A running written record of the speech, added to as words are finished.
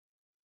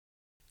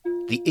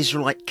The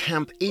Israelite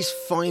camp is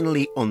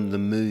finally on the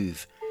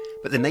move,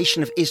 but the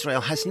nation of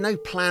Israel has no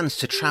plans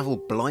to travel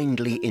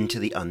blindly into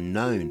the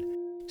unknown.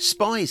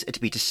 Spies are to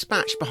be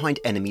dispatched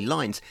behind enemy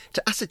lines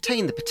to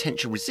ascertain the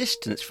potential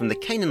resistance from the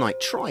Canaanite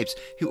tribes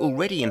who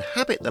already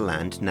inhabit the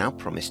land now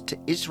promised to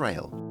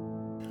Israel.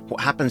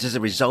 What happens as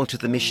a result of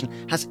the mission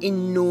has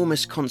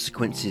enormous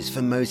consequences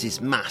for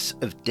Moses' mass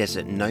of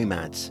desert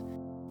nomads.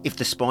 If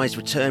the spies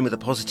return with a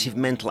positive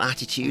mental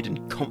attitude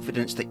and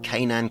confidence that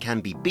Canaan can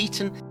be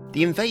beaten,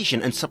 the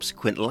invasion and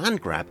subsequent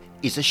land grab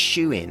is a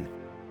shoo-in.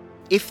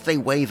 If they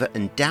waver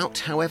and doubt,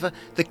 however,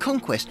 the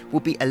conquest will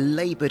be a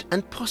laboured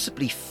and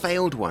possibly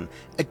failed one,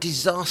 a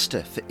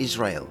disaster for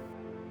Israel.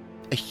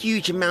 A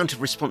huge amount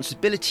of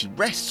responsibility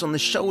rests on the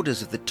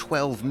shoulders of the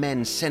 12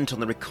 men sent on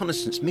the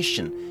reconnaissance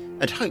mission,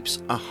 and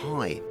hopes are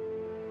high.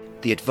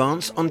 The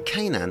advance on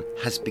Canaan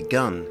has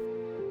begun.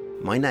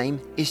 My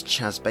name is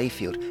Chaz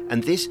Bayfield,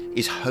 and this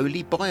is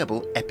Holy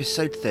Bible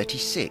episode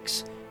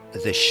 36,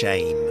 The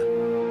Shame.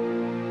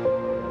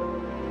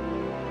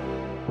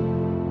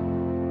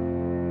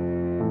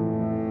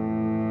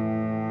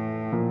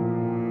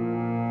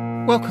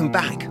 Welcome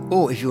back,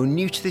 or if you're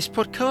new to this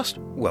podcast,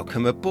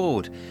 welcome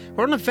aboard.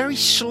 We're on a very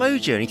slow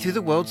journey through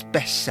the world's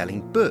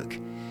best-selling book.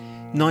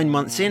 9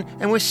 months in,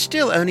 and we're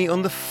still only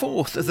on the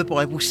 4th of the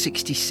Bible's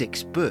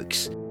 66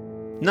 books.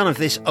 None of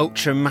this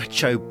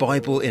ultra-macho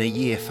Bible in a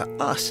year for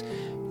us.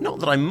 Not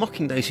that I'm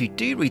mocking those who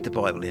do read the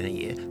Bible in a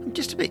year, I'm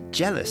just a bit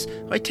jealous.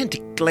 I tend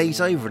to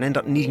glaze over and end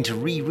up needing to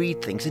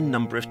reread things a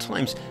number of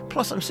times.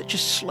 Plus, I'm such a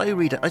slow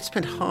reader, I'd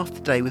spend half the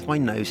day with my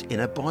nose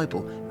in a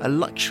Bible, a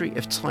luxury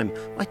of time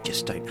I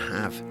just don't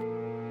have.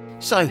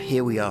 So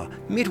here we are,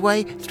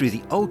 midway through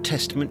the Old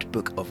Testament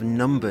book of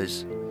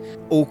Numbers.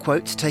 All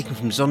quotes taken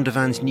from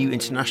Zondervan's New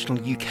International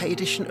UK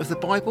edition of the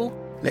Bible.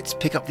 Let's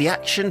pick up the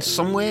action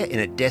somewhere in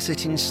a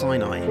desert in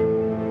Sinai.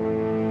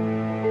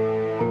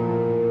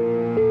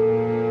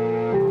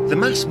 The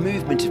mass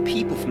movement of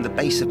people from the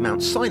base of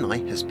Mount Sinai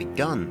has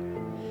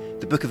begun.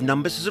 The Book of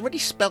Numbers has already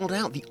spelled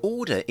out the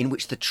order in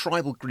which the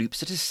tribal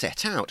groups are to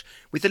set out,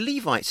 with the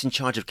Levites in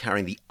charge of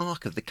carrying the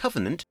Ark of the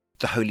Covenant,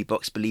 the holy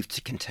box believed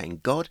to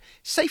contain God,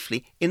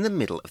 safely in the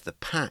middle of the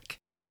pack.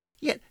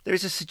 Yet there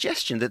is a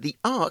suggestion that the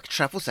Ark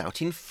travels out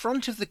in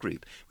front of the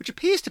group, which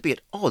appears to be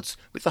at odds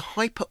with the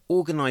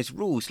hyper-organised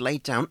rules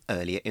laid down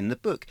earlier in the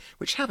book,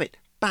 which have it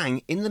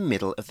bang in the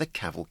middle of the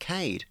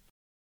cavalcade.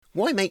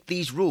 Why make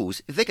these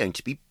rules if they're going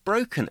to be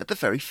broken at the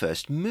very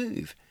first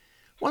move?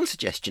 One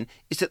suggestion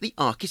is that the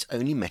Ark is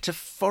only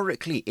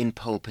metaphorically in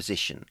pole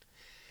position.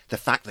 The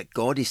fact that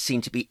God is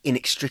seen to be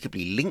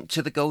inextricably linked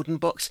to the golden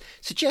box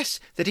suggests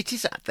that it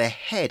is at their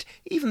head,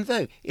 even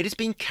though it is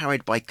being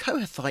carried by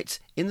Kohathites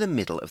in the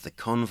middle of the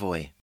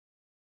convoy.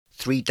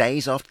 3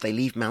 days after they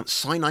leave Mount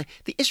Sinai,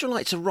 the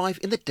Israelites arrive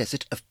in the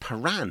desert of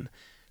Paran.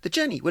 The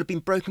journey would have been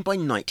broken by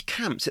night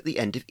camps at the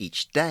end of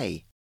each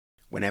day.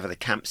 Whenever the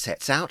camp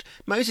sets out,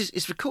 Moses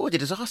is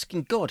recorded as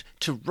asking God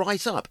to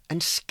rise up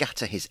and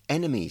scatter his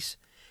enemies.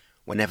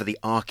 Whenever the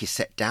ark is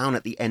set down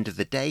at the end of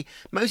the day,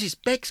 Moses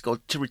begs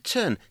God to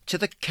return to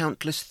the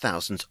countless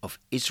thousands of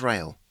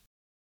Israel.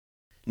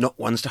 Not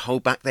ones to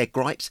hold back their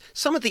gripes,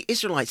 some of the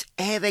Israelites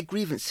air their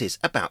grievances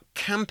about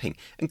camping,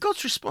 and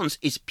God's response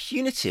is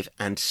punitive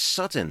and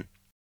sudden.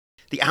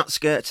 The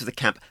outskirts of the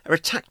camp are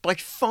attacked by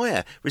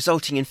fire,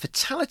 resulting in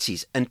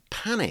fatalities and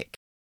panic.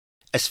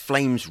 As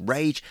flames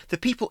rage, the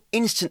people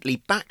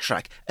instantly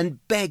backtrack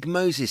and beg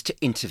Moses to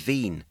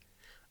intervene.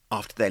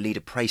 After their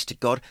leader prays to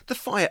God, the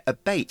fire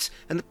abates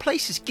and the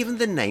place is given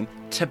the name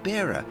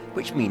Taberah,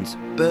 which means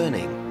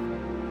burning.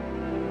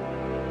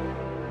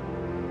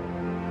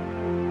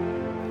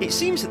 It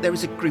seems that there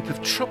is a group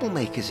of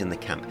troublemakers in the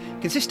camp,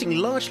 consisting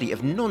largely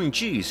of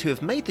non-Jews who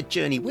have made the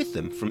journey with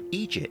them from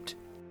Egypt.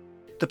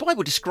 The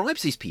Bible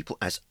describes these people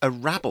as a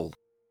rabble.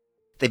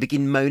 They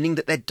begin moaning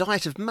that their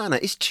diet of manna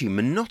is too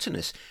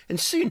monotonous, and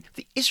soon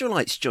the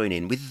Israelites join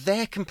in with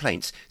their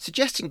complaints,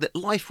 suggesting that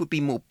life would be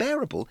more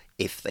bearable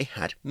if they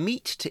had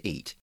meat to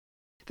eat.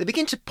 They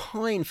begin to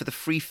pine for the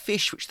free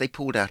fish which they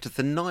pulled out of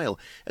the Nile,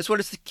 as well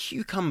as the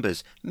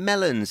cucumbers,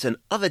 melons, and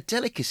other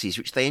delicacies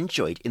which they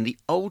enjoyed in the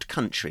old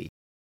country.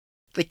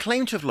 They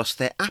claim to have lost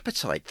their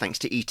appetite thanks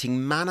to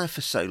eating manna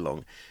for so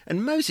long,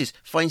 and Moses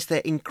finds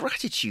their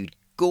ingratitude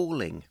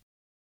galling.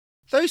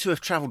 Those who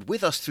have travelled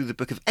with us through the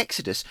book of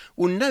Exodus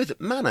will know that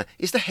manna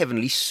is the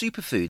heavenly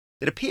superfood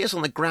that appears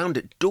on the ground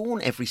at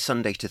dawn every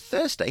Sunday to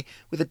Thursday,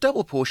 with a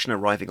double portion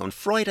arriving on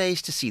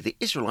Fridays to see the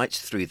Israelites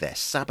through their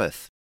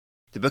Sabbath.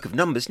 The book of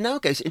Numbers now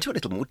goes into a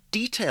little more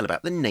detail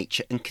about the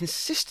nature and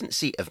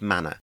consistency of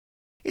manna.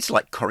 It's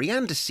like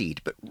coriander seed,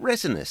 but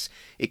resinous.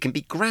 It can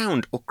be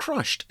ground or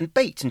crushed and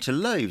baked into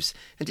loaves,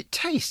 and it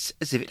tastes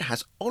as if it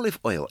has olive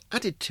oil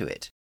added to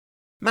it.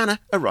 Manna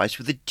arrives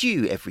with the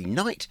dew every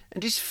night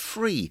and is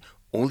free.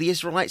 All the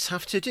Israelites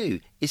have to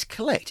do is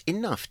collect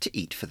enough to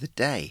eat for the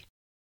day.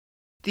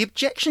 The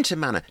objection to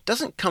manna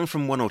doesn't come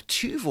from one or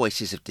two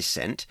voices of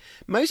dissent.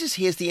 Moses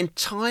hears the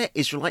entire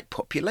Israelite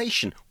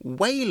population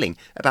wailing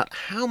about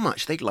how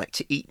much they'd like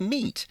to eat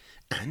meat,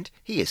 and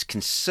he is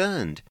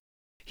concerned.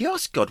 He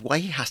asks God why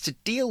he has to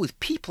deal with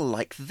people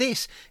like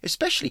this,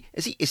 especially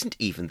as he isn't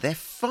even their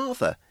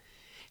father.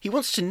 He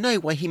wants to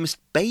know why he must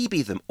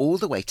baby them all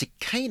the way to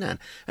Canaan,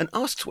 and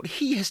asks what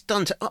he has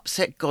done to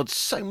upset God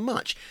so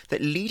much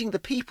that leading the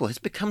people has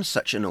become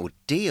such an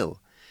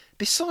ordeal.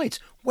 Besides,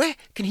 where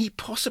can he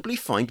possibly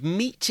find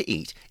meat to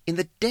eat in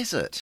the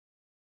desert?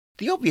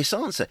 The obvious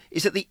answer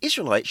is that the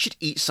Israelites should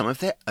eat some of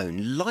their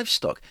own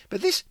livestock,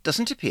 but this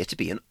doesn't appear to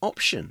be an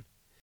option.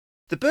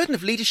 The burden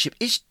of leadership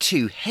is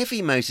too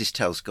heavy, Moses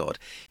tells God.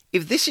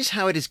 If this is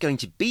how it is going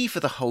to be for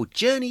the whole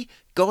journey,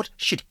 God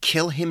should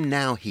kill him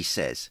now, he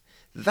says.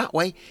 That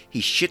way,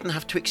 he shouldn't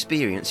have to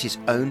experience his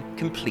own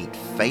complete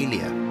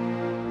failure.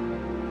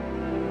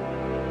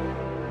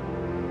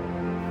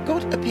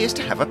 God appears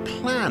to have a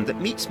plan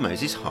that meets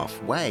Moses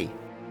halfway.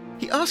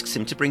 He asks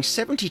him to bring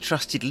 70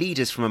 trusted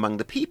leaders from among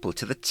the people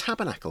to the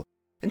tabernacle,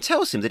 and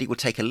tells him that he will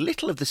take a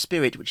little of the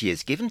Spirit which he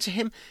has given to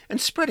him and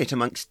spread it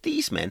amongst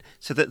these men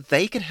so that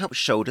they can help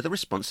shoulder the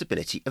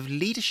responsibility of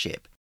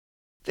leadership.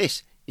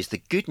 This is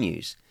the good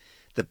news.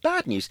 The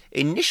bad news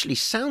initially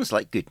sounds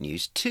like good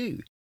news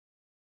too.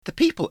 The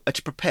people are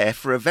to prepare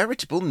for a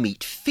veritable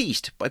meat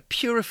feast by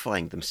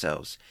purifying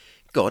themselves.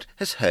 God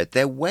has heard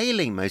their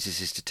wailing,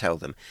 Moses is to tell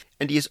them,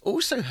 and he has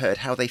also heard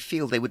how they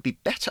feel they would be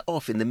better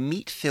off in the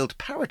meat-filled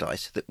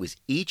paradise that was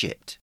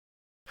Egypt.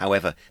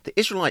 However, the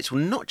Israelites will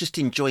not just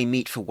enjoy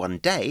meat for one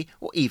day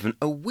or even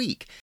a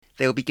week.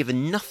 They will be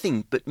given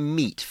nothing but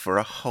meat for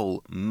a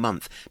whole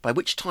month, by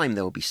which time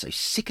they will be so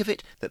sick of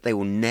it that they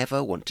will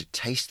never want to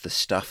taste the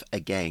stuff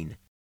again.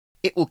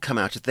 It will come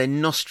out of their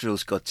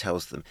nostrils, God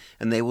tells them,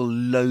 and they will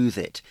loathe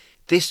it.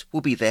 This will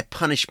be their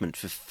punishment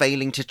for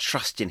failing to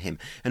trust in him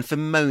and for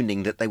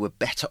moaning that they were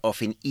better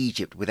off in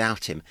Egypt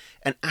without him,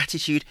 an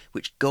attitude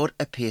which God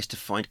appears to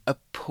find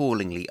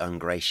appallingly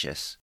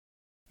ungracious.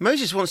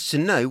 Moses wants to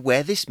know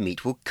where this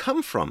meat will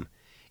come from.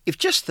 If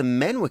just the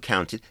men were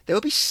counted, there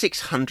will be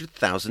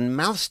 600,000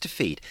 mouths to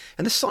feed,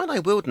 and the Sinai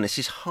wilderness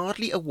is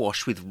hardly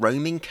awash with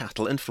roaming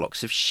cattle and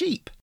flocks of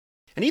sheep.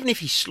 And even if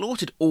he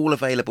slaughtered all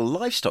available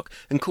livestock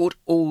and caught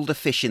all the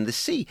fish in the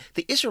sea,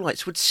 the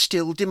Israelites would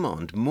still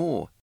demand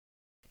more.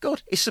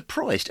 God is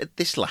surprised at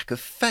this lack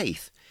of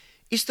faith.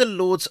 Is the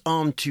Lord's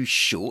arm too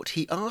short,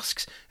 he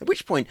asks, at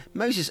which point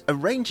Moses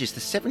arranges the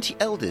 70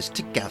 elders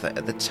to gather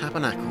at the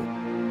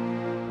tabernacle.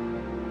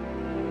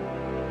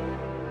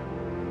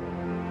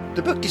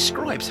 The book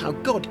describes how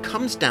God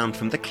comes down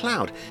from the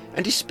cloud,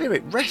 and his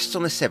spirit rests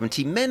on the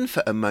 70 men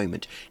for a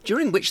moment,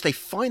 during which they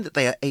find that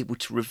they are able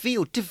to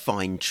reveal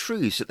divine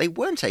truths that they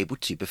weren't able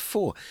to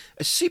before,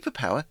 a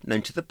superpower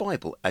known to the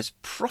Bible as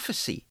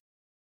prophecy.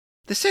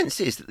 The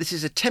sense is that this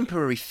is a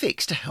temporary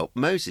fix to help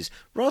Moses,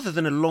 rather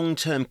than a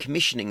long-term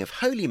commissioning of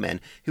holy men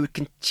who would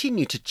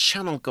continue to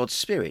channel God's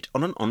spirit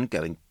on an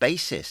ongoing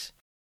basis.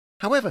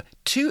 However,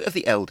 2 of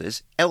the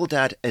elders,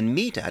 Eldad and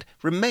Medad,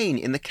 remain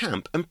in the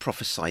camp and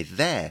prophesy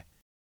there.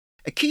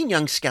 A keen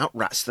young scout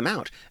rats them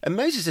out, and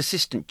Moses'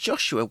 assistant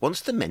Joshua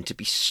wants the men to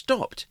be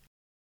stopped.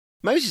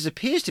 Moses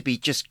appears to be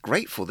just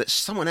grateful that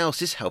someone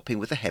else is helping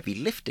with the heavy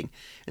lifting,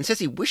 and says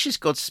he wishes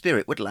God's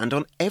spirit would land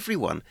on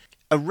everyone,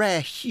 a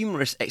rare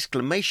humorous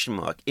exclamation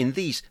mark in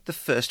these, the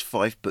first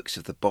 5 books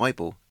of the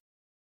Bible.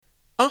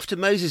 After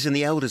Moses and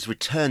the elders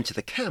return to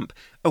the camp,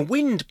 a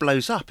wind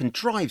blows up and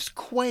drives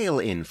quail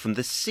in from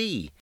the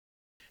sea.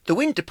 The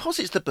wind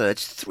deposits the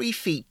birds 3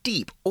 feet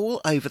deep all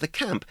over the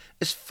camp,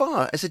 as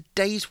far as a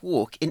day's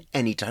walk in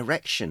any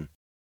direction.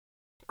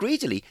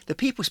 Greedily, the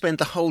people spend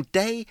the whole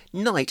day,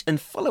 night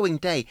and following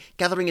day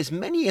gathering as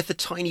many of the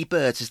tiny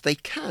birds as they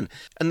can,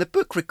 and the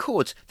book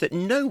records that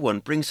no one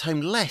brings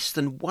home less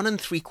than 1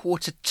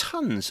 3/4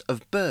 tons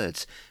of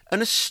birds,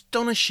 an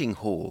astonishing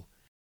haul.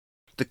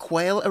 The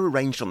quail are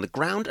arranged on the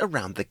ground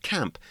around the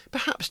camp,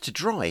 perhaps to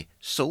dry,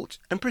 salt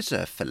and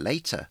preserve for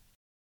later.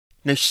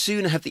 No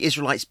sooner have the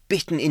Israelites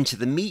bitten into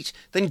the meat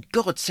than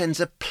God sends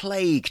a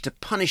plague to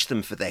punish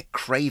them for their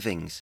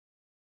cravings.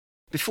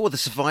 Before the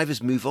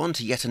survivors move on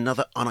to yet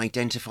another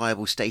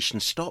unidentifiable station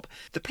stop,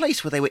 the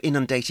place where they were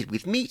inundated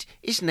with meat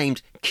is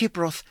named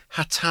Kibroth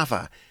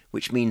Hattaavah,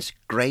 which means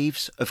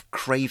graves of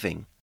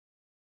craving.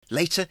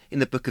 Later, in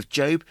the book of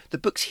Job, the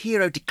book's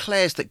hero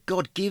declares that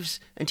God gives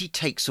and he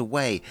takes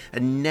away,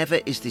 and never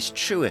is this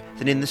truer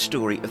than in the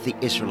story of the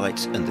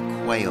Israelites and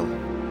the quail.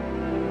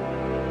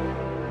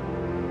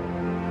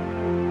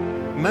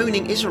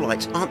 Moaning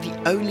Israelites aren't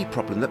the only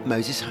problem that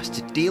Moses has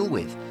to deal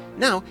with.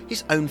 Now,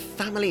 his own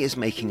family is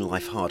making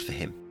life hard for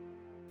him.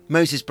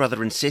 Moses'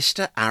 brother and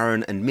sister,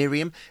 Aaron and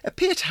Miriam,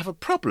 appear to have a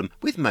problem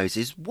with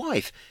Moses'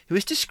 wife, who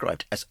is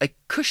described as a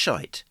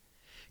Cushite.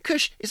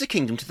 Cush is a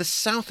kingdom to the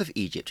south of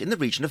Egypt in the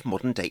region of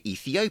modern-day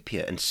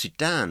Ethiopia and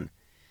Sudan.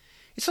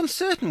 It's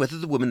uncertain whether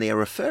the woman they are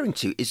referring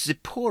to is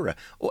Zipporah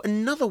or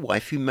another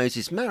wife who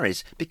Moses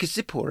marries because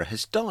Zipporah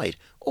has died,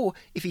 or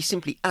if he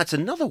simply adds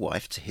another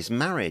wife to his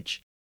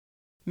marriage.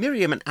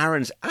 Miriam and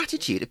Aaron's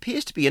attitude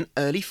appears to be an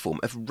early form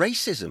of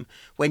racism,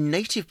 where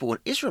native-born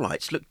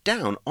Israelites look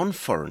down on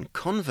foreign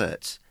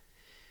converts.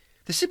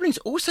 The siblings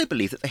also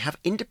believe that they have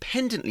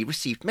independently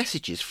received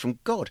messages from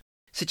God,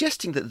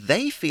 suggesting that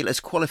they feel as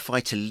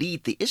qualified to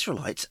lead the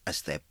Israelites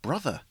as their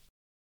brother.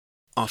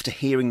 After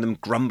hearing them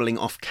grumbling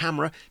off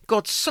camera,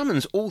 God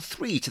summons all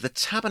three to the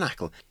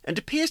tabernacle and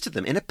appears to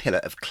them in a pillar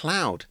of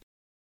cloud.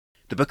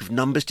 The book of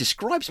Numbers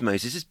describes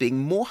Moses as being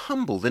more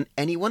humble than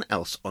anyone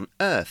else on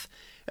earth,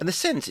 and the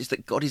sense is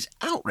that God is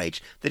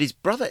outraged that his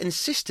brother and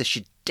sister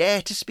should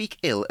dare to speak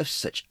ill of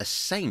such a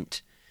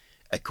saint.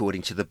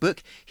 According to the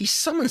book, he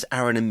summons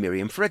Aaron and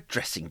Miriam for a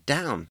dressing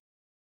down.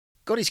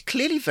 God is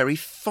clearly very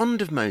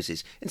fond of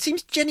Moses and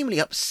seems genuinely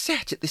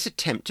upset at this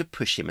attempt to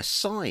push him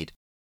aside.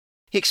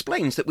 He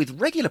explains that with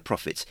regular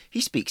prophets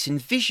he speaks in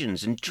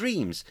visions and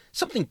dreams,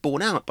 something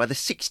borne out by the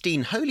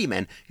 16 holy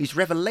men whose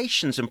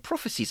revelations and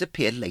prophecies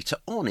appear later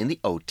on in the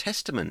Old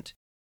Testament.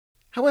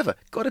 However,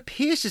 God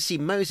appears to see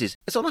Moses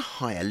as on a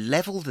higher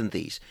level than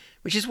these,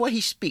 which is why he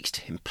speaks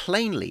to him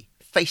plainly,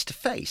 face to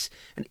face,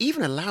 and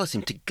even allows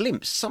him to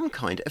glimpse some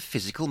kind of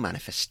physical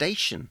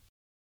manifestation.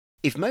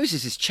 If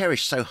Moses is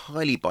cherished so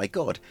highly by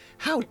God,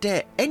 how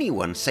dare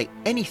anyone say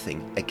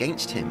anything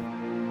against him?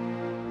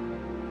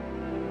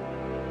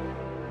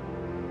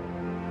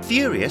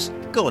 Furious,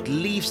 God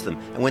leaves them,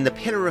 and when the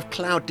pillar of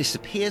cloud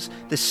disappears,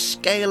 the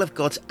scale of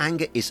God's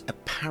anger is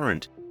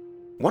apparent.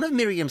 One of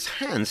Miriam's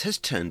hands has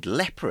turned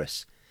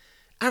leprous.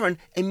 Aaron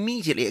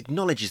immediately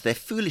acknowledges their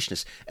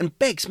foolishness and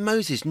begs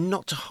Moses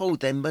not to hold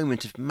their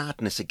moment of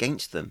madness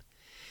against them.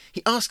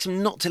 He asks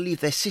him not to leave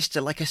their sister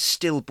like a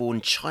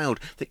stillborn child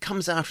that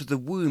comes out of the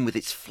womb with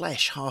its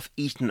flesh half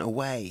eaten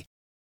away.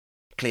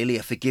 Clearly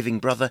a forgiving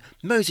brother,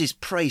 Moses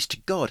prays to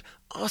God,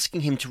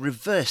 asking him to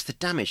reverse the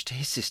damage to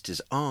his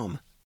sister's arm.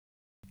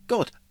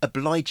 God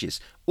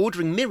obliges,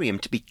 ordering Miriam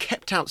to be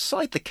kept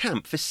outside the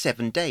camp for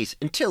 7 days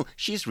until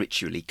she is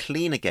ritually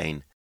clean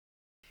again.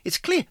 It's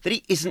clear that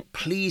he isn't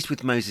pleased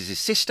with Moses'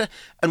 sister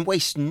and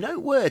wastes no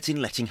words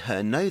in letting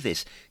her know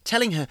this,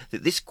 telling her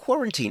that this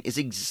quarantine is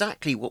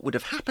exactly what would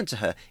have happened to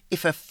her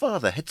if her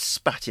father had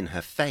spat in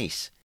her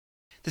face.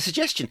 The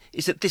suggestion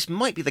is that this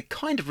might be the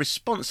kind of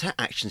response her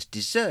actions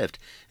deserved,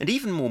 and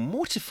even more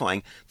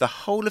mortifying, the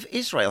whole of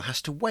Israel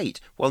has to wait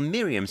while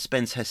Miriam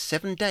spends her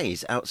 7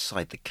 days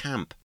outside the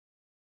camp.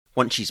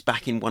 Once she's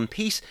back in one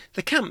piece,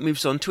 the camp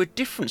moves on to a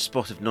different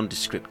spot of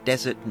nondescript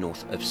desert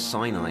north of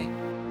Sinai.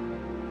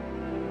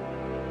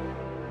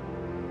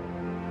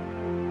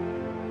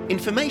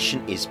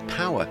 Information is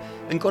power,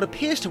 and God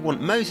appears to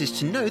want Moses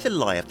to know the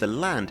lie of the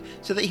land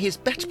so that he is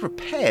better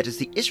prepared as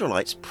the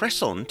Israelites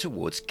press on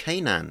towards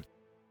Canaan.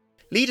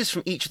 Leaders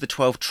from each of the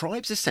 12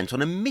 tribes are sent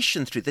on a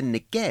mission through the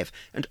Negev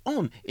and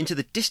on into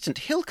the distant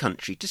hill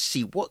country to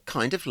see what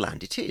kind of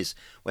land it is,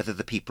 whether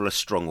the people are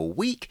strong or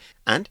weak,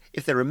 and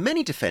if there are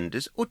many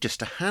defenders or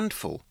just a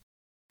handful.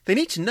 They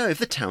need to know if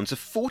the towns are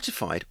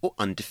fortified or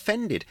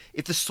undefended,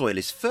 if the soil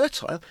is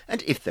fertile,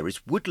 and if there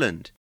is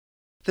woodland.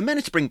 The men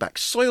are to bring back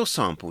soil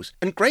samples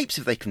and grapes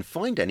if they can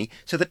find any,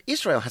 so that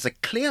Israel has a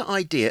clear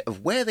idea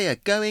of where they are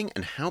going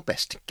and how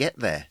best to get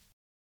there.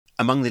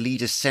 Among the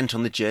leaders sent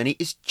on the journey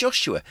is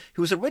Joshua,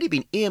 who has already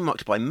been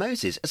earmarked by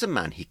Moses as a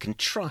man he can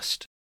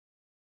trust.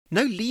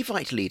 No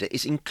Levite leader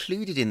is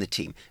included in the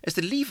team, as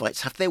the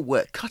Levites have their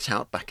work cut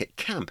out back at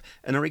camp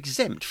and are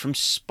exempt from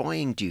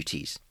spying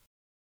duties.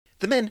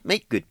 The men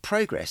make good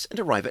progress and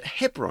arrive at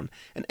Hebron,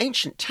 an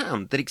ancient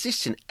town that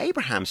exists in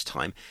Abraham's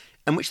time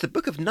and which the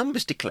book of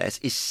Numbers declares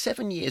is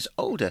 7 years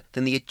older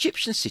than the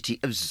Egyptian city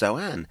of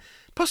Zoan,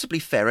 possibly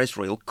Pharaoh's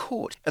royal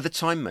court at the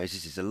time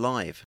Moses is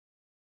alive.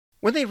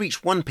 When they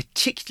reach one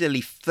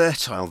particularly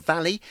fertile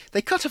valley,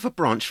 they cut off a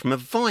branch from a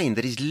vine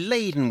that is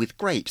laden with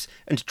grapes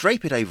and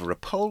drape it over a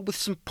pole with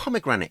some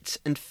pomegranates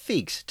and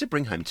figs to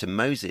bring home to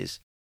Moses.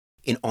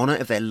 In honour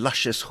of their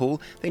luscious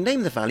haul, they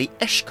name the valley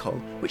Eshcol,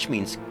 which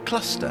means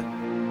cluster.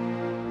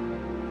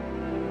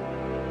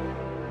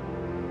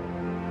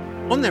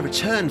 On their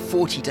return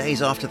 40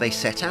 days after they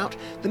set out,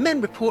 the men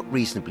report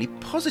reasonably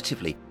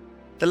positively.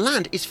 The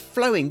land is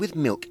flowing with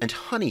milk and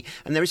honey,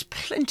 and there is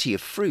plenty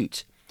of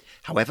fruit.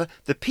 However,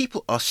 the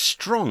people are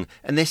strong,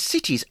 and their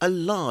cities are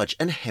large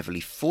and heavily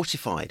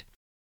fortified.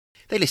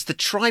 They list the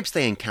tribes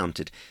they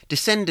encountered,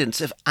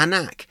 descendants of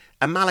Anak,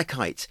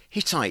 Amalekites,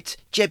 Hittites,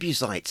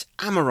 Jebusites,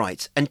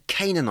 Amorites, and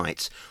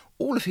Canaanites,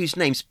 all of whose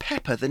names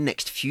pepper the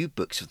next few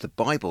books of the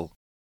Bible.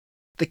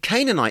 The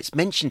Canaanites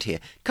mentioned here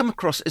come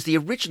across as the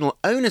original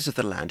owners of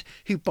the land,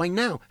 who by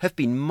now have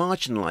been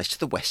marginalised to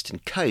the western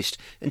coast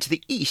and to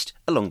the east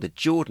along the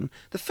Jordan,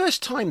 the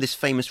first time this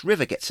famous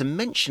river gets a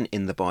mention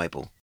in the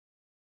Bible.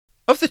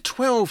 Of the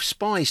 12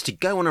 spies to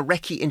go on a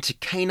recce into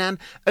Canaan,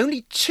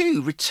 only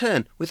 2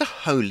 return with a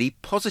wholly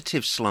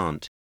positive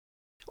slant.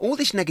 All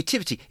this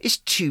negativity is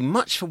too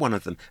much for one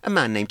of them, a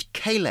man named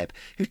Caleb,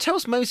 who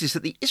tells Moses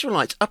that the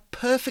Israelites are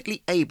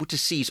perfectly able to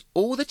seize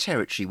all the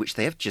territory which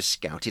they have just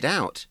scouted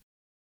out.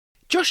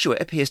 Joshua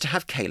appears to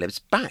have Caleb's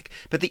back,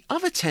 but the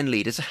other 10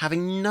 leaders are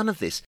having none of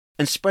this,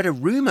 and spread a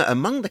rumour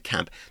among the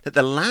camp that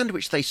the land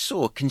which they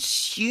saw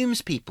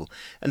consumes people,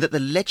 and that the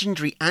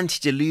legendary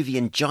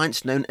antediluvian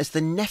giants known as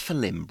the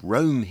Nephilim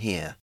roam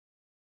here.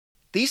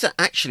 These are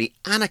actually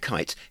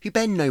Anakites who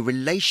bear no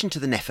relation to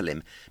the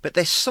Nephilim, but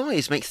their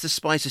size makes the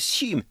spies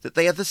assume that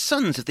they are the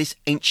sons of this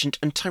ancient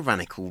and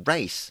tyrannical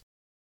race.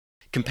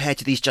 Compared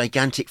to these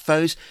gigantic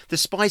foes, the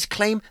spies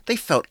claim they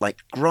felt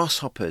like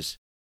grasshoppers.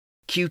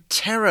 Cue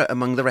terror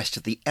among the rest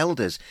of the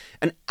elders,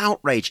 and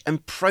outrage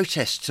and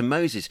protest to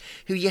Moses,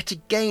 who yet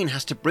again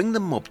has to bring the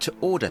mob to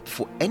order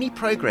before any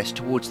progress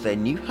towards their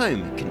new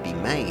home can be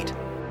made.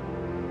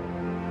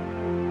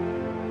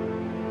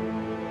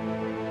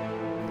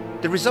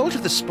 The result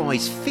of the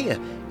spies' fear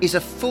is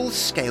a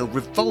full-scale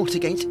revolt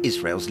against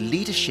Israel's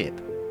leadership.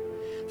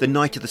 The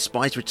night of the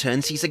spies'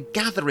 return sees a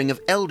gathering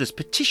of elders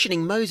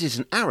petitioning Moses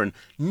and Aaron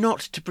not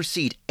to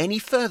proceed any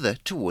further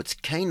towards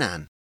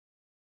Canaan.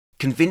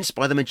 Convinced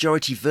by the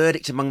majority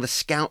verdict among the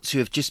scouts who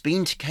have just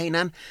been to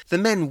Canaan, the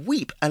men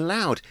weep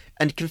aloud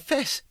and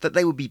confess that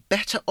they would be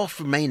better off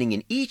remaining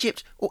in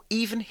Egypt or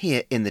even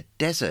here in the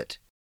desert.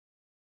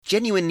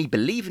 Genuinely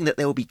believing that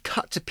they will be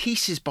cut to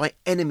pieces by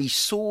enemy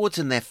swords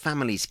and their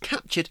families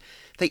captured,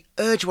 they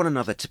urge one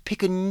another to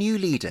pick a new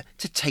leader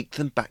to take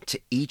them back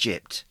to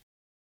Egypt.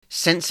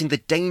 Sensing the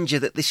danger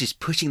that this is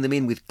putting them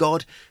in with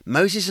God,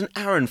 Moses and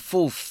Aaron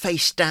fall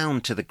face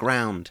down to the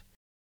ground.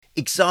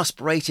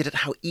 Exasperated at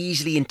how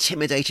easily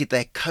intimidated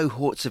their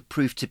cohorts have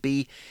proved to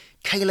be,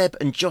 Caleb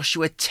and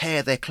Joshua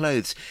tear their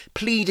clothes,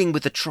 pleading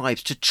with the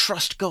tribes to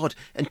trust God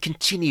and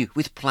continue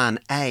with Plan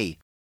A.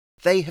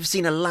 They have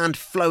seen a land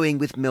flowing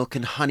with milk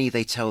and honey,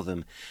 they tell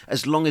them.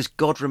 As long as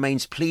God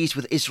remains pleased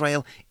with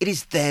Israel, it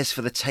is theirs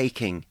for the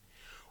taking.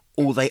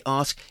 All they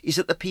ask is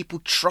that the people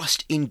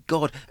trust in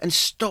God and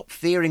stop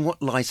fearing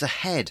what lies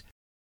ahead.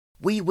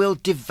 We will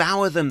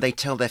devour them, they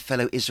tell their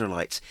fellow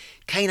Israelites.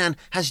 Canaan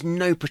has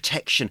no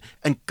protection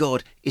and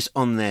God is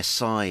on their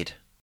side.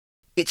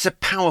 It's a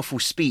powerful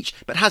speech,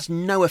 but has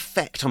no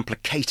effect on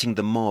placating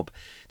the mob.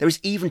 There is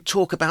even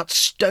talk about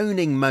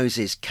stoning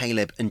Moses,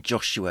 Caleb and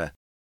Joshua.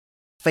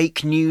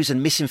 Fake news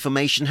and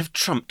misinformation have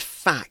trumped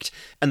fact,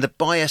 and the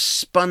bias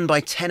spun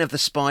by 10 of the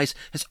spies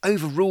has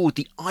overruled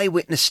the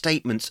eyewitness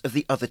statements of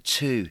the other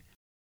 2.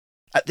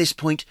 At this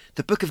point,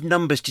 the book of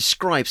Numbers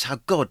describes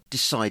how God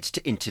decides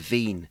to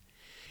intervene.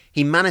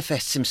 He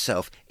manifests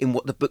himself in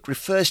what the book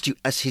refers to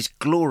as his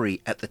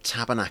glory at the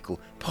tabernacle,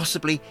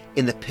 possibly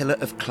in the pillar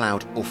of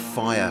cloud or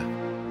fire.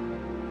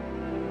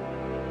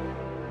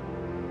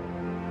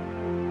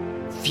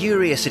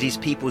 Furious at his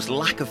people's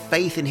lack of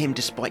faith in him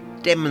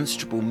despite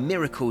demonstrable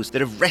miracles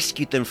that have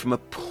rescued them from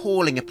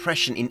appalling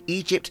oppression in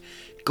Egypt,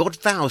 God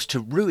vows to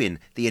ruin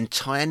the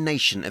entire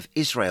nation of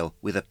Israel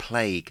with a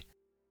plague.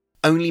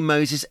 Only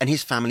Moses and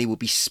his family will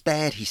be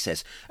spared, he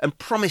says, and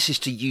promises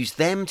to use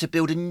them to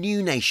build a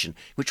new nation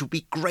which will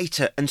be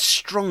greater and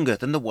stronger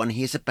than the one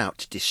he is about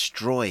to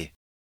destroy.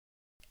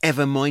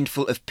 Ever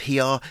mindful of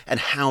PR and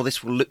how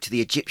this will look to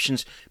the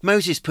Egyptians,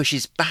 Moses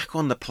pushes back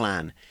on the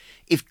plan.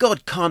 If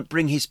God can't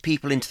bring his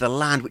people into the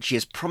land which he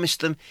has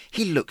promised them,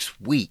 he looks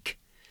weak.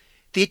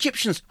 The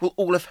Egyptians will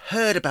all have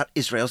heard about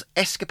Israel's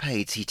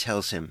escapades, he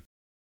tells him.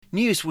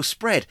 News will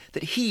spread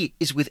that he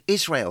is with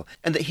Israel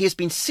and that he has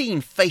been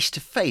seen face to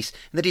face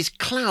and that his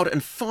cloud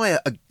and fire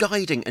are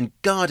guiding and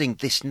guarding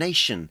this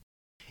nation.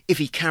 If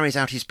he carries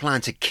out his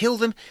plan to kill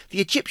them,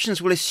 the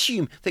Egyptians will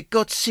assume that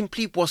God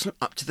simply wasn't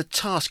up to the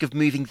task of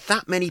moving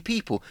that many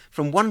people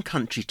from one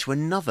country to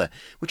another,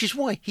 which is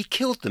why he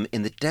killed them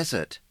in the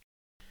desert.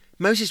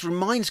 Moses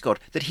reminds God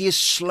that he is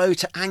slow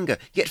to anger,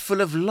 yet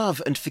full of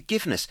love and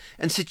forgiveness,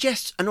 and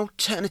suggests an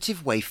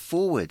alternative way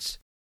forwards.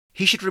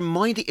 He should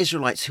remind the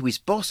Israelites who is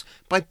boss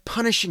by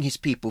punishing his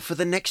people for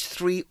the next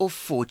 3 or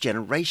 4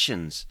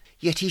 generations.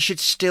 Yet he should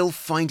still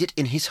find it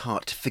in his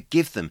heart to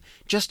forgive them,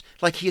 just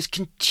like he has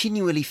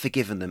continually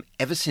forgiven them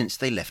ever since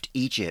they left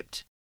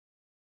Egypt.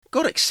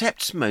 God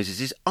accepts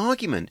Moses'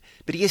 argument,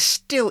 but he is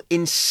still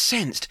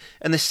incensed,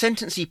 and the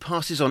sentence he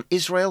passes on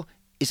Israel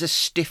is a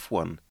stiff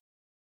one.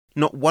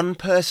 Not one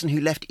person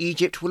who left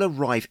Egypt will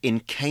arrive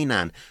in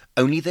Canaan.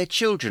 Only their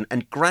children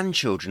and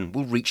grandchildren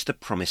will reach the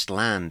promised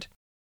land.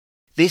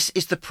 This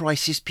is the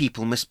price his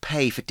people must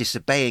pay for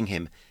disobeying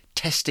him,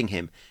 testing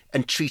him,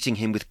 and treating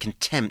him with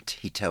contempt,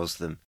 he tells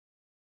them.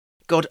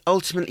 God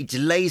ultimately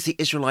delays the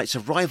Israelites'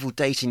 arrival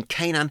date in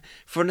Canaan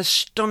for an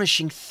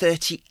astonishing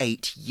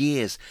 38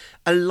 years,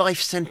 a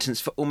life sentence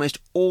for almost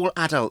all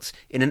adults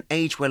in an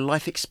age where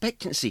life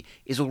expectancy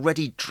is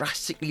already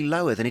drastically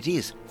lower than it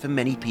is for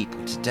many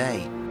people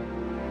today.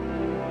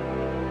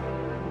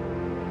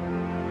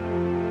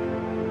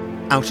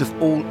 Out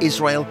of all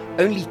Israel,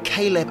 only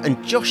Caleb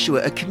and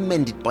Joshua are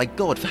commended by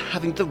God for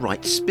having the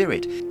right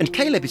spirit, and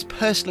Caleb is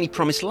personally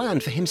promised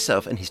land for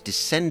himself and his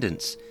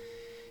descendants.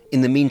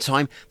 In the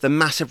meantime, the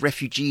mass of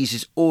refugees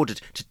is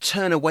ordered to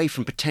turn away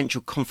from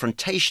potential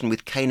confrontation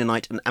with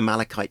Canaanite and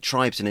Amalekite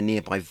tribes in a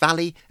nearby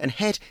valley and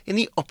head in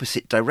the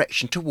opposite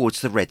direction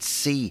towards the Red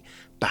Sea,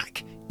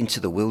 back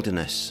into the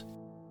wilderness.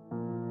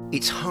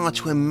 It's hard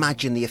to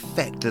imagine the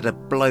effect that a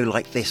blow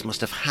like this must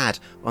have had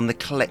on the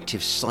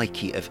collective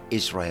psyche of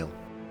Israel.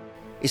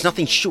 It's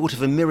nothing short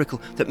of a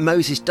miracle that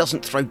Moses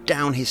doesn't throw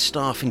down his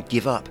staff and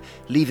give up,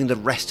 leaving the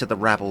rest of the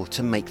rabble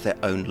to make their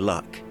own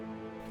luck.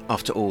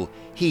 After all,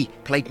 he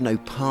played no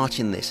part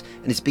in this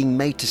and is being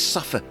made to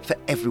suffer for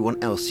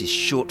everyone else's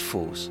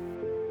shortfalls.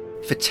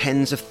 For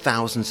tens of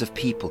thousands of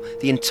people,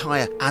 the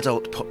entire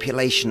adult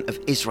population of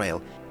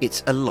Israel,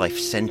 it's a life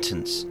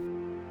sentence.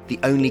 The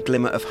only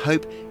glimmer of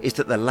hope is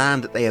that the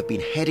land that they have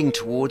been heading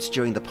towards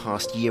during the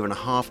past year and a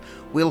half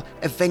will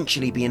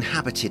eventually be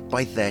inhabited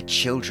by their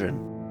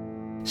children.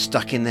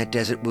 Stuck in their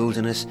desert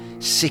wilderness,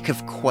 sick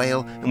of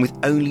quail and with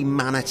only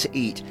manna to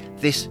eat,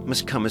 this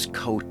must come as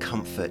cold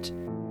comfort.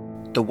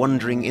 The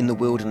wandering in the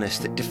wilderness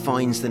that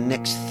defines the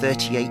next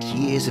 38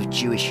 years of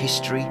Jewish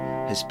history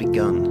has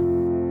begun.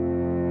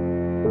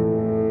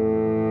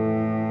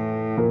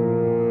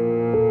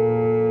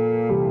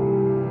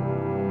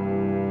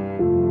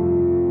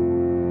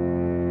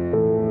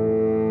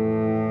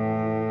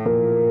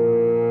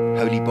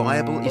 Holy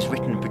Bible is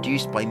written and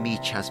produced by me,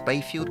 Chas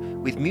Bayfield,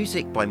 with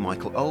music by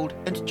Michael Old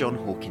and John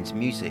Hawkins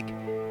Music.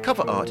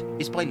 Cover art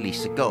is by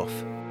Lisa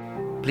Goff.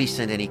 Please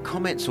send any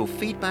comments or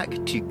feedback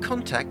to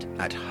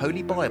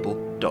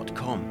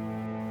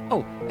contact@holybible.com.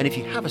 Oh, and if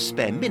you have a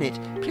spare minute,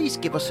 please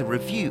give us a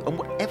review on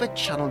whatever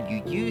channel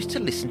you use to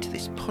listen to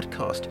this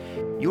podcast.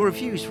 Your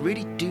reviews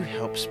really do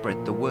help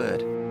spread the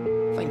word.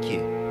 Thank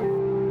you.